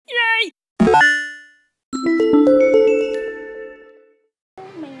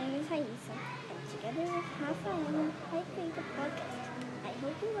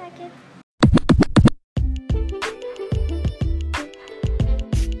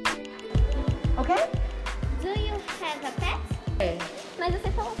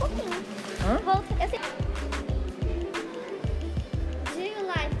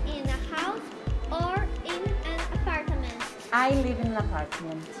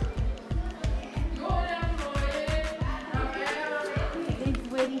apartment.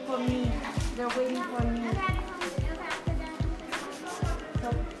 They're waiting for me. They're waiting for me. So,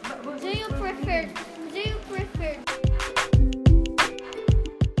 Do you prefer?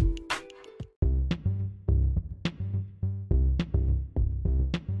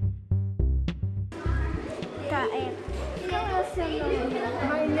 Tá, qual é o seu nome?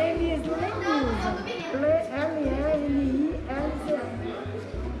 My name is Raissa.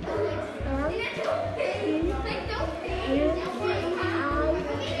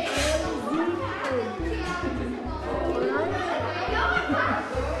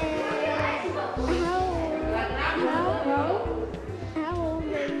 How old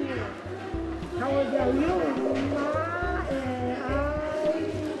are you? How old are you?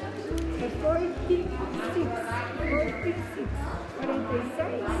 46.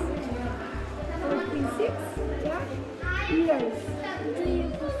 46, yeah? Years. Do you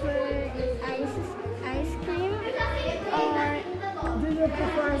prefer ice cream or Do you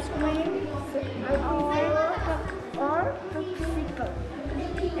prefer ice cream? Or popsicle?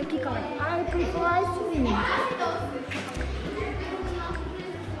 I prefer ice cream.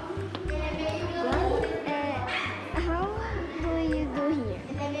 How do you do here?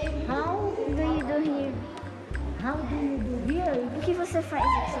 How Do you do here? How do you do here? O que você faz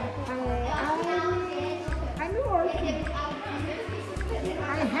aqui? I'm working.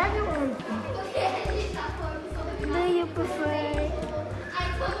 I have working. Do you prefer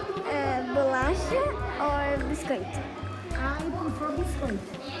bolacha or biscoito? I prefer biscuit.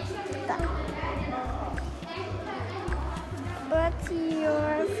 Tá. What's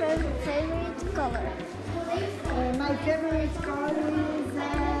your favorite color? My favorite color is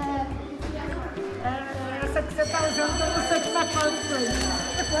essa que você está usando, eu não sei o que está falando em inglês.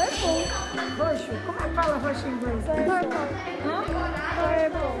 Purple. Roxo. Como é que fala roxo em inglês? Purple. Hã?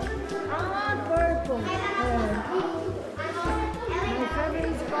 Purple. Purple. My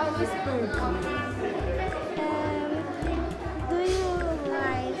favorite color is purple. Do you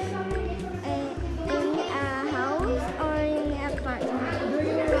live in a house or in an apartment? Do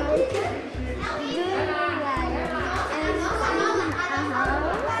you like it? Do you live in a house or in an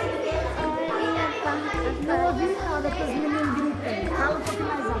apartment? Não ouvi nada que os meninos gritam. Fala um pouquinho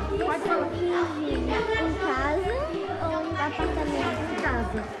mais alto. Pode falar. Vive em casa ou em apartamento? Em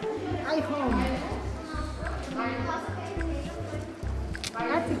casa. I home.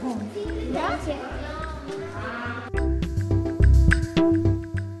 At home. Yeah?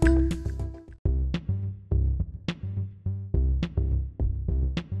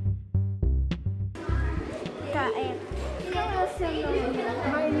 Tá, qual é o seu nome?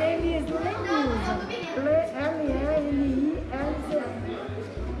 My name is Raissa.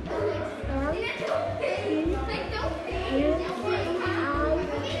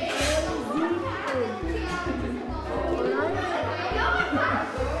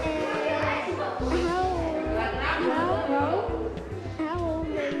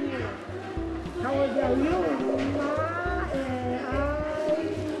 How old are you? How old are you?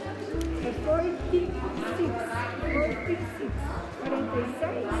 46.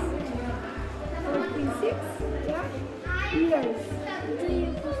 46, yeah? Years. Do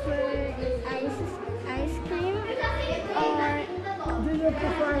you prefer ice cream or Do you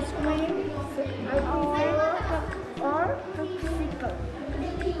prefer ice cream? Or popsicle?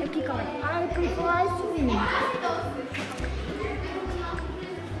 I prefer ice cream.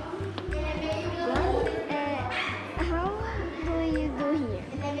 How do you do here?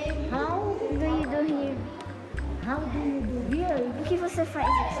 How Do you do here? How do you do here? O que você faz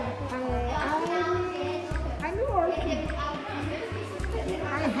aqui? I'm working.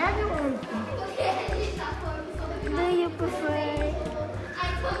 I have working. Do you prefer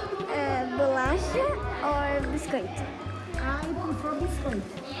bolacha or biscoito? I prefer biscuit.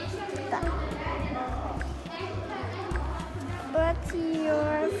 Tá. What's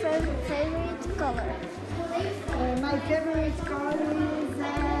your favorite color? My favorite color is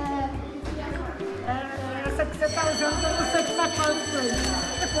essa que você está usando, eu não sei o que está falando em inglês.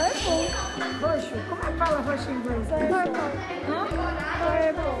 Purple. Roxo. Como é que fala roxo em inglês? Purple. Hã?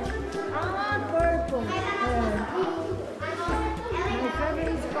 Purple. Purple. My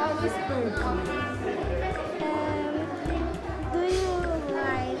favorite color is purple. Do you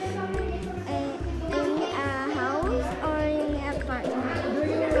live in a house or in an apartment? Do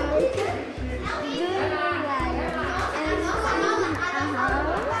you like it? Do you live in a house or in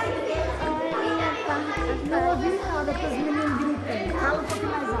an apartment? Não ouvi nada que os meninos gritam. Fala um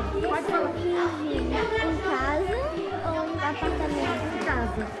pouquinho mais alto. Pode falar. Vive em casa ou em apartamento? Em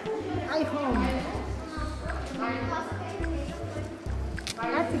casa. I home.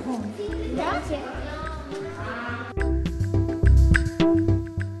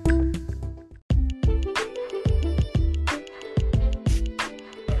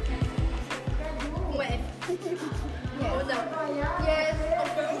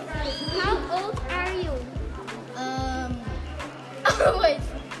 How old are you? Wait.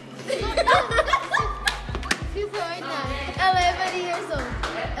 Before now. 11 years old.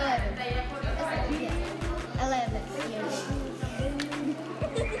 11. Yes. 11 years old.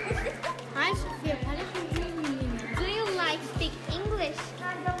 Ai, Sofia, para com isso, menina. Do you like speak English?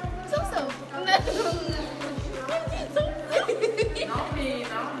 So. Não ri, é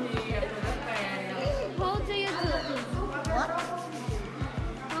coisa séria. How do you do? What?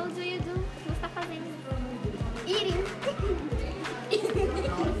 How do you do? O que você tá fazendo? Eating.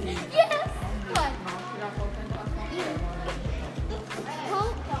 Yes. What? Já vou tentar falar. How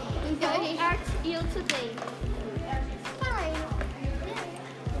Então a gente... are you today? Fine.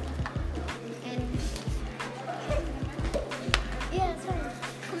 And... Yes,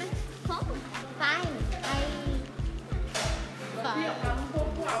 fine. Como? Fine. Fine. Tá um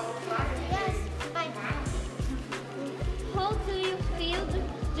pouco alto, tá? Yes, fine. How do you feel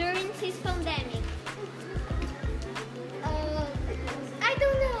during this pandemic? I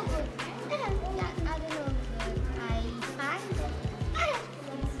don't know. I don't know. I find it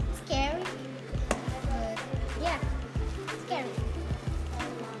scary. But yeah, scary.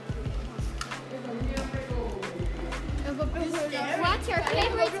 Eu vou procurar. What's your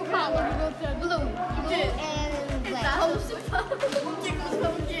favorite color? Blue. Blue and black. Como se fala? O que você fala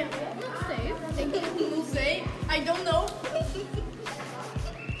o quê? Não sei. Não sei. I don't know.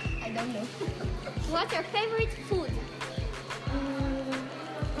 I don't know. What's your favorite food?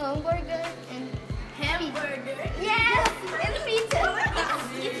 Hamburger and Hamburger. yes, and pizza.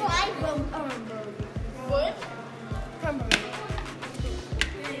 It's like hamburger. What? Hamburger.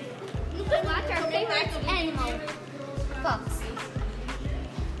 What's your favorite animal? Fox.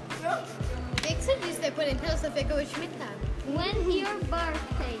 O que você disse depois então, Sofia, que eu vou te imitar? When's your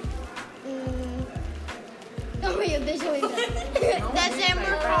birthday? Calma aí, deixa eu lembrar.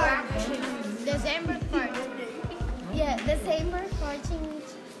 December 4th. December 4th. Yeah, December 14th.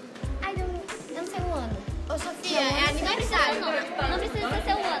 Eu não sei o ano. Ô, Sofia, é aniversário. Não precisa ser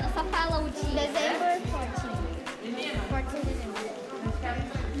seu ano, só fala o dia. December 14th. 14 de dezembro.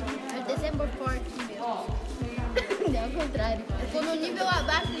 É December 14th mesmo. Não, ao contrário. Eu tô no nível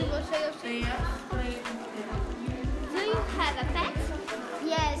abaixo de você, eu sei. Do you have a pet?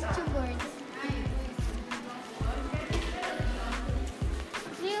 Yes, 2 birds.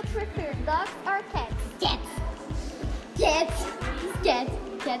 Do you prefer dogs or cats? Cats. Cats. Cats.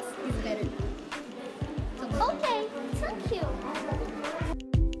 Cats is better. Okay, thank you.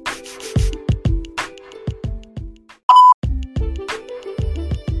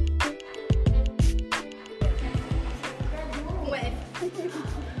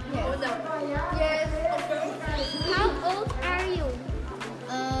 Yes. How old are you?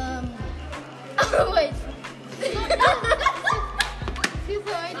 Wait.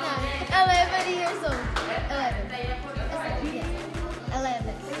 Before now. 11 years old. 11. Yes.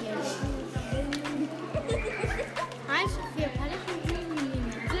 11 years old. Ai, Sofia, para com isso,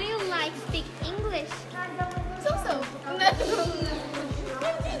 menina. Do you like speak English? So.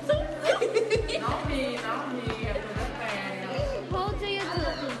 Não ri, é coisa séria. How do you do?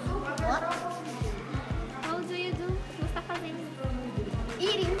 What? How do you do? O que você tá fazendo?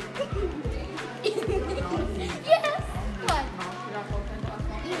 Eating. Yes. What? Já vou tentar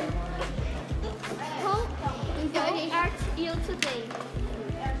falar. How Então a gente... are you today?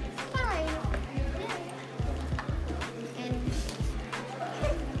 Fine. And...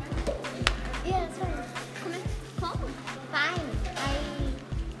 Yes, fine. Como? Fine.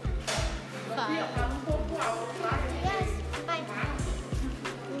 Tá um pouco alto, tá? Yes, fine.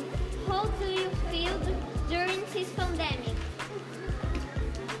 How do you feel during this pandemic?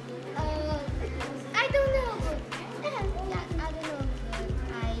 I don't know. I don't know.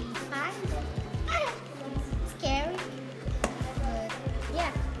 I find it scary. But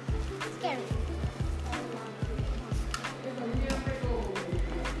yeah, scary.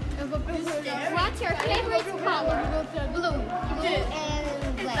 Eu vou procurar. What's your favorite color? Blue. Blue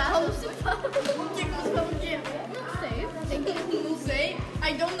and black. Como se fala? O que você fala o quê? Não sei. Não sei.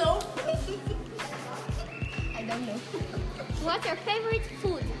 I don't know. I don't know. What's your favorite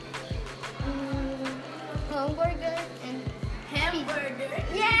food? Hamburger and Hamburger.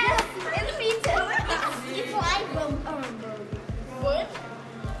 yes, and pizza. It's like hamburger. What?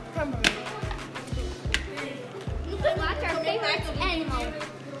 Hamburger. What's your favorite animal?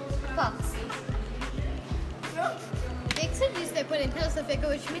 Fox. O que você disse da quarentena, Sofia, que eu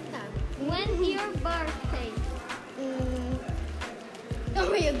vou te imitar. When's your birthday?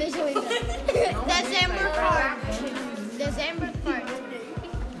 Calma aí, deixa eu entrar. December 4th. December 4th.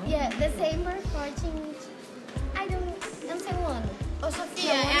 Yeah, December 14th. Eu não sei o ano. Ô,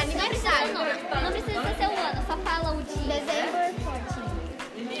 Sofia, é aniversário. Não precisa ser o ano, só fala o dia. December 14th.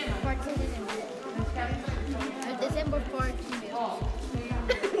 14 de dezembro. É December 4th mesmo.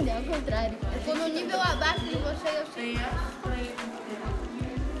 Não, ao contrário. Eu tô no nível abaixo de você, eu sei.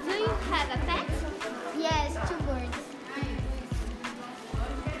 Do you have a pet? Yes, 2 birds.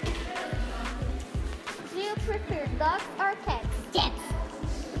 Do you prefer dogs or cats? Cats.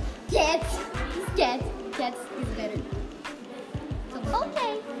 Cats. Cats. Cats is better.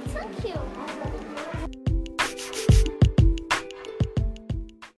 Okay, thank you.